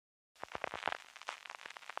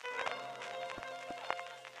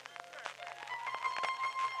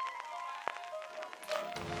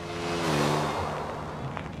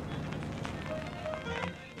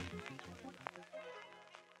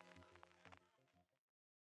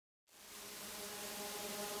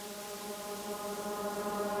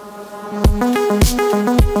Oh,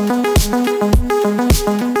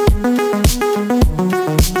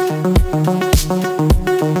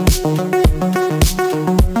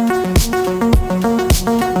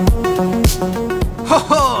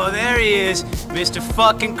 there he is, Mr.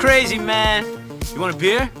 Fucking Crazy Man. You want a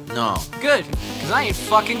beer? No. Good, because I ain't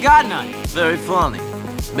fucking got none. Very funny.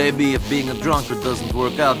 Maybe if being a drunkard doesn't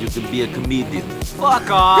work out, you can be a comedian. Fuck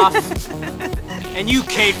off. And you,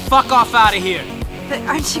 Kate, fuck off out of here. But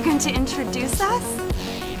aren't you going to introduce us?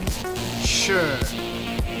 Sure.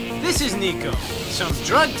 This is Nico, some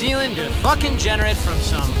drug-dealing fucking degenerate from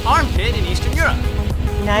some armpit in Eastern Europe.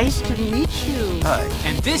 Nice to meet you. Hi.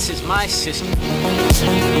 And this is my sister.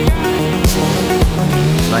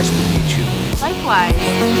 Nice to meet you. Likewise.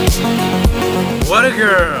 What a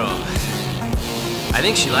girl. I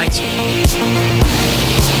think she likes you.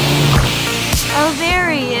 Oh, there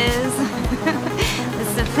he is. The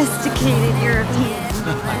sophisticated European.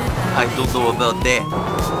 I don't know about that.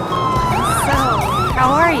 So, how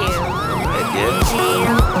are you? I guess.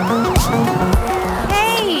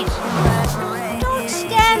 Hey! Don't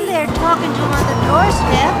stand there talking to him on the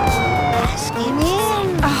doorstep. Ask him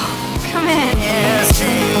in. Oh, come in.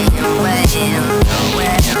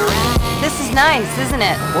 This is nice, isn't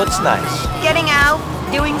it? What's nice? Getting out,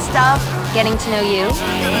 doing stuff, getting to know you.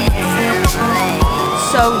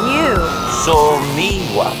 So you. So me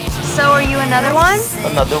what? So are you another one?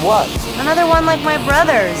 Another what? Another one like my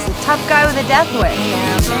brothers, the tough guy with a death wish.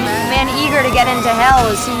 A man eager to get into hell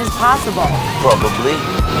as soon as possible. Probably.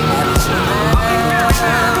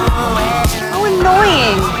 How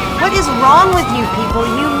annoying! What is wrong with you people,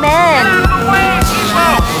 you men?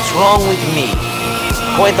 What's wrong with me?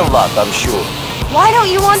 Quite a lot, I'm sure. Why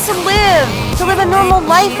don't you want to live? To live a normal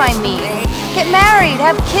life, I mean. Get married,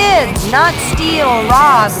 have kids, not steal,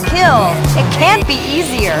 rob, kill. It can't be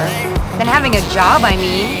easier than having a job, I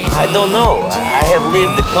mean. I don't know. I have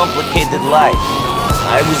lived a complicated life.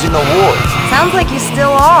 I was in a war. Sounds like you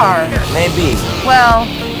still are. Maybe. Well,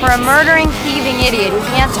 for a murdering, thieving idiot who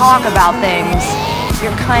can't talk about things,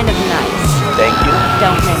 you're kind of nice. Thank you.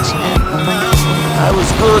 Don't mention it. I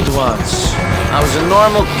was good once. I was a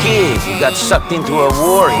normal kid who got sucked into a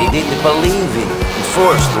war he didn't believe in, and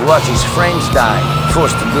forced to watch his friends die,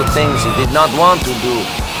 forced to do things he did not want to do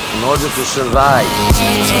in order to survive.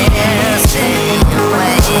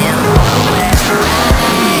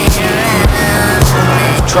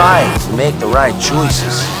 I've tried to make the right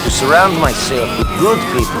choices, to surround myself with good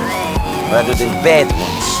people rather than bad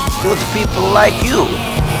ones. Good people like you.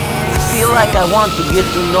 I feel like I want to get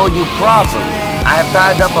to know you properly. I've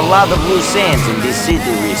tied up a lot of loose ends in this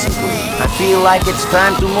city recently. I feel like it's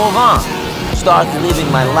time to move on. Start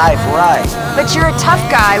living my life right. But you're a tough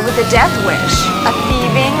guy with a death wish. A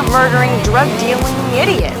thieving, murdering, drug-dealing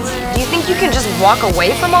idiot. Do you think you can just walk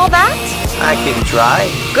away from all that? I can try.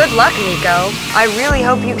 Good luck, Nico. I really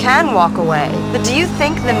hope you can walk away. But do you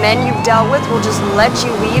think the men you've dealt with will just let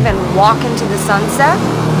you leave and walk into the sunset?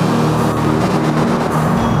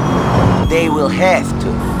 They will have to.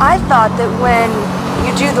 I thought that when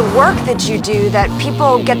you do the work that you do, that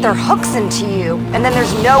people get their hooks into you, and then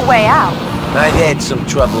there's no way out. I've had some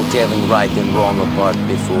trouble telling right and wrong apart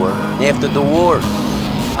before. After the war,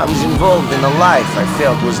 I was involved in a life I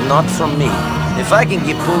felt was not for me. If I can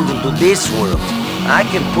get pulled into this world, I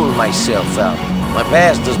can pull myself out. My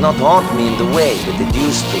past does not haunt me in the way that it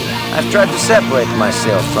used to. I've tried to separate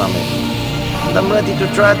myself from it. And I'm ready to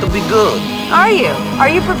try to be good. Are you?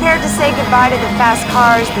 Are you prepared to say goodbye to the fast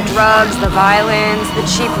cars, the drugs, the violence, the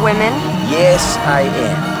cheap women? Yes, I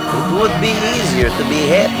am. It would be easier to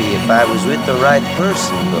be happy if I was with the right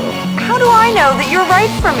person, though. How do I know that you're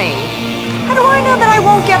right for me? How do I know that I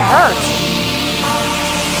won't get hurt?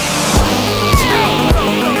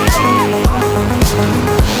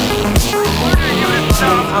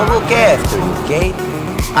 I'll look after you, Kate.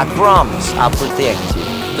 I promise I'll protect you.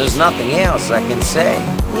 There's nothing else I can say.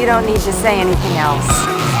 You don't need to say anything else.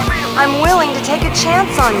 I'm willing to take a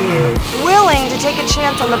chance on you. Willing to take a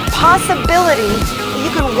chance on the possibility that you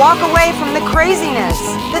can walk away from the craziness.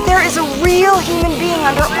 That there is a real human being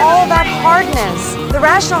under all that hardness. The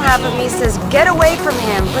rational half of me says, get away from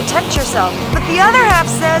him, protect yourself. But the other half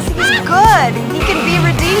says, he's good, he can be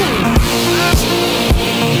redeemed.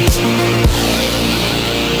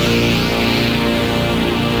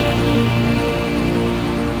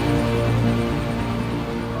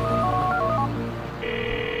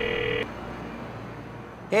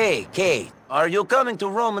 Hey, Kate, are you coming to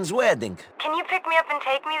Roman's wedding? Can you pick me up and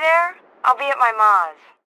take me there? I'll be at my ma's.